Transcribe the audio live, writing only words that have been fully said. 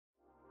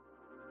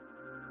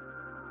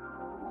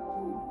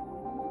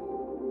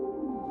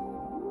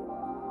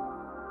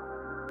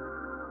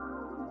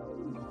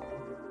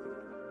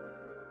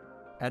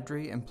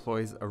ADRI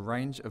employs a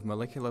range of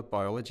molecular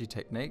biology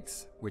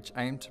techniques which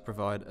aim to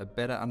provide a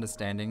better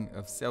understanding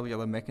of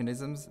cellular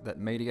mechanisms that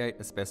mediate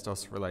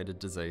asbestos-related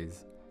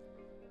disease.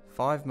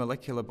 5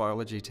 molecular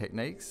biology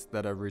techniques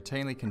that are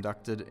routinely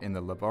conducted in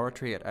the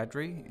laboratory at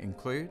ADRI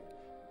include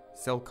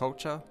cell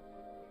culture,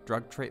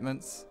 drug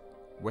treatments,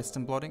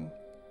 Western blotting,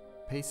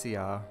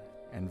 PCR,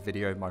 and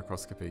video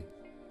microscopy.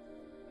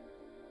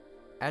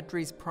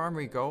 ADRI's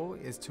primary goal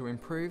is to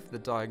improve the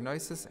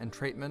diagnosis and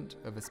treatment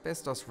of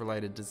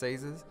asbestos-related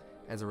diseases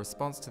as a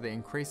response to the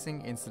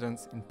increasing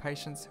incidence in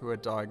patients who are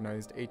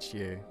diagnosed each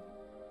year.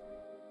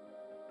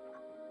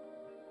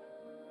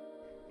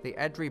 The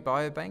ADRI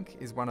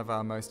Biobank is one of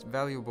our most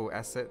valuable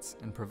assets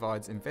and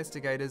provides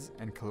investigators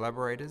and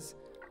collaborators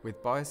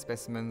with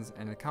biospecimens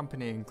and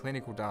accompanying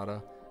clinical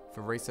data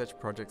for research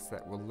projects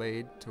that will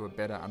lead to a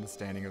better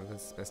understanding of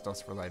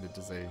asbestos-related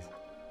disease.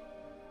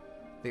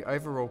 The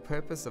overall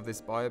purpose of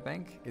this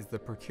biobank is the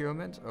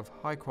procurement of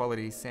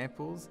high-quality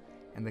samples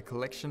and the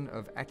collection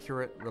of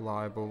accurate,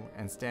 reliable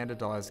and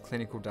standardised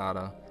clinical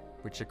data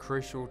which are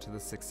crucial to the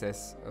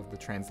success of the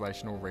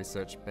translational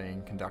research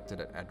being conducted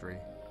at ADRI.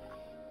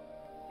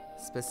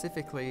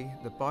 Specifically,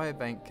 the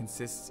biobank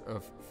consists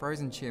of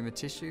frozen tumour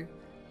tissue,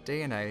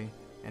 DNA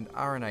and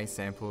RNA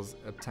samples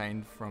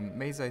obtained from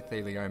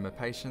mesothelioma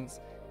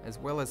patients as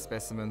well as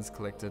specimens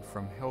collected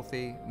from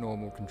healthy,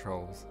 normal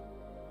controls.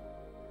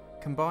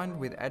 Combined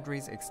with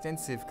ADRI's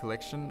extensive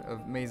collection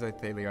of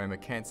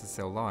mesothelioma cancer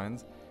cell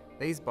lines,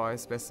 these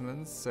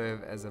biospecimens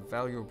serve as a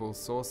valuable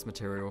source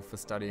material for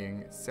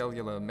studying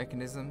cellular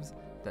mechanisms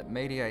that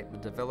mediate the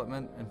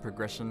development and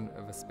progression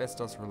of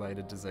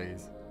asbestos-related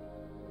disease.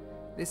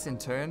 This in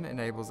turn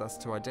enables us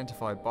to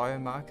identify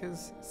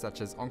biomarkers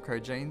such as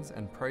oncogenes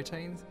and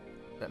proteins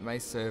that may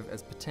serve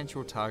as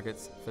potential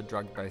targets for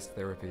drug-based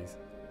therapies.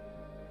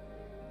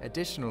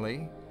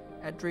 Additionally,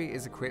 ADRI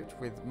is equipped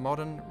with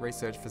modern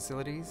research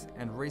facilities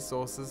and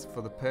resources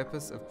for the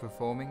purpose of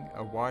performing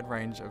a wide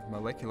range of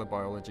molecular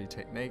biology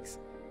techniques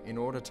in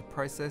order to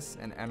process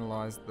and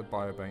analyse the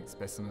biobank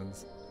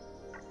specimens.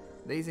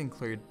 These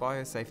include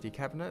biosafety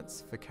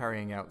cabinets for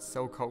carrying out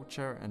cell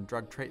culture and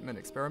drug treatment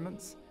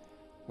experiments,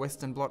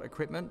 Western blot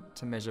equipment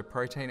to measure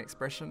protein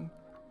expression,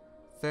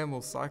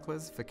 thermal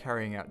cyclers for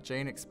carrying out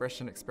gene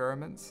expression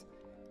experiments,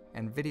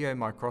 and video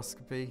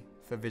microscopy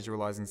for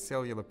visualising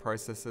cellular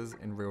processes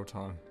in real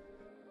time.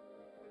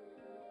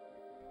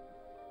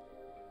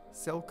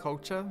 Cell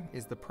culture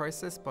is the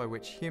process by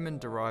which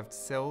human-derived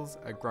cells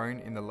are grown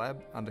in the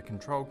lab under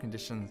controlled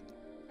conditions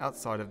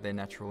outside of their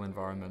natural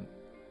environment.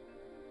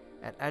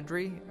 At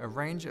ADRI, a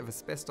range of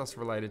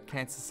asbestos-related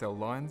cancer cell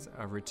lines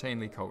are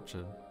routinely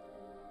cultured.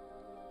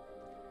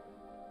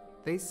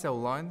 These cell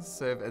lines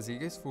serve as a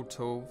useful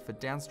tool for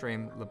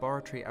downstream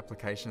laboratory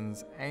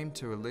applications aimed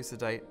to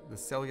elucidate the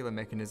cellular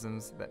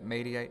mechanisms that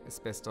mediate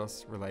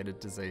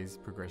asbestos-related disease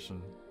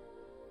progression.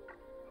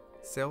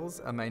 Cells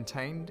are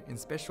maintained in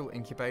special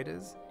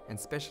incubators and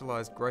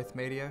specialised growth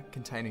media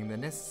containing the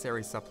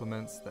necessary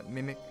supplements that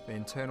mimic the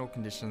internal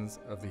conditions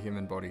of the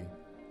human body.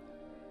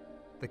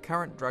 The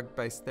current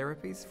drug-based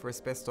therapies for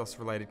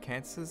asbestos-related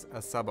cancers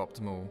are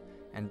suboptimal,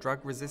 and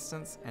drug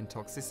resistance and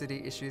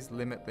toxicity issues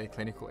limit their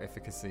clinical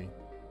efficacy.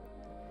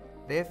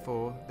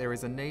 Therefore, there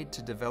is a need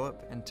to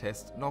develop and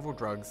test novel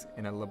drugs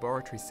in a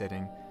laboratory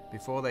setting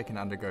before they can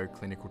undergo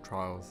clinical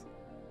trials.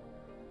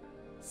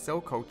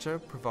 Cell culture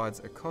provides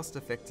a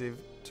cost-effective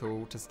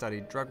tool to study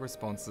drug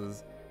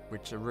responses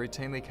which are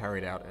routinely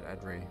carried out at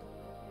ADRI.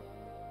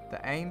 The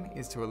aim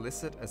is to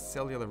elicit a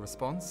cellular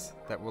response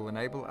that will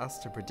enable us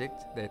to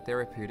predict their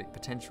therapeutic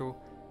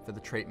potential for the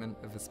treatment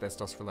of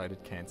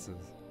asbestos-related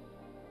cancers.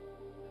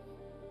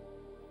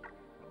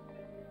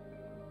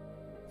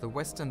 The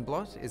Western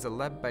blot is a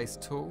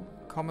lab-based tool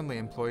commonly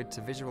employed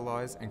to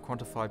visualise and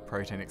quantify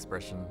protein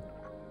expression.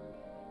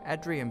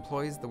 ADRI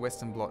employs the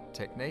Western blot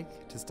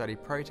technique to study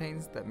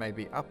proteins that may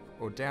be up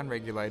or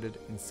down-regulated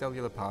in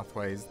cellular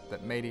pathways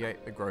that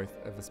mediate the growth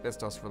of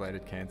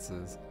asbestos-related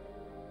cancers.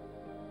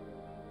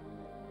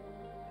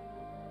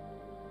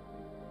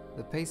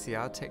 The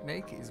PCR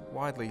technique is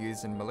widely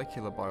used in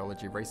molecular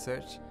biology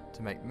research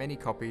to make many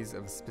copies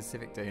of a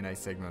specific DNA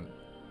segment.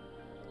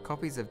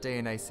 Copies of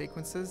DNA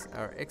sequences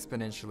are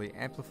exponentially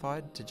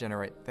amplified to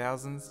generate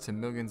thousands to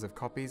millions of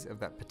copies of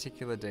that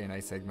particular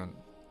DNA segment.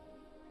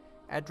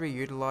 ADRI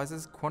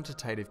utilises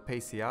quantitative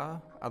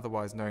PCR,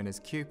 otherwise known as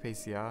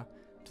qPCR,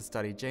 to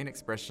study gene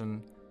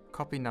expression,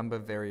 copy number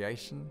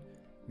variation,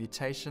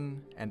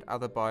 mutation, and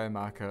other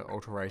biomarker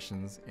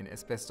alterations in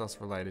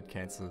asbestos-related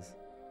cancers.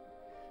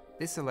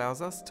 This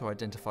allows us to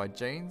identify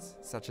genes,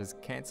 such as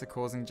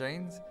cancer-causing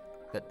genes,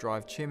 that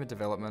drive tumour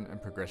development and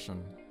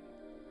progression.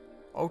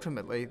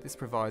 Ultimately, this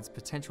provides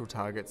potential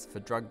targets for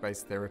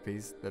drug-based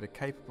therapies that are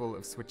capable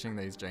of switching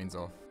these genes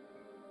off.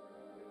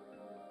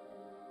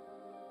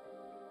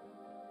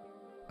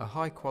 A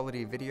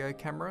high-quality video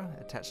camera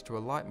attached to a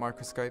light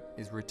microscope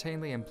is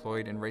routinely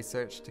employed in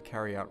research to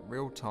carry out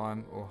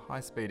real-time or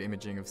high-speed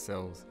imaging of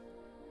cells.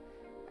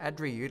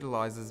 ADRI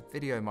utilises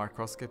video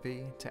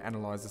microscopy to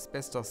analyse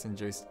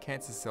asbestos-induced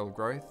cancer cell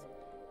growth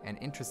and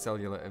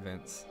intracellular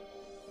events.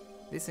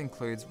 This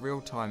includes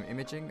real-time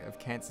imaging of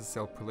cancer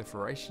cell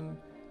proliferation,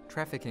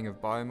 trafficking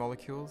of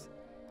biomolecules,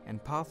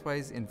 and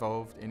pathways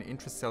involved in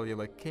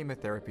intracellular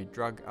chemotherapy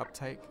drug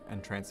uptake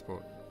and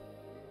transport.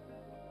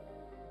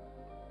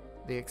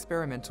 The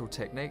experimental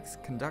techniques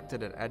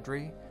conducted at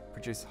ADRI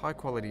produce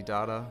high-quality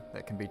data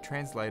that can be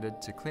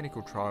translated to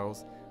clinical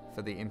trials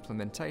for the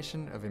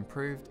implementation of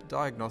improved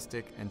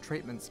diagnostic and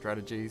treatment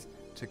strategies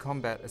to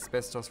combat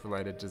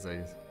asbestos-related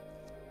disease.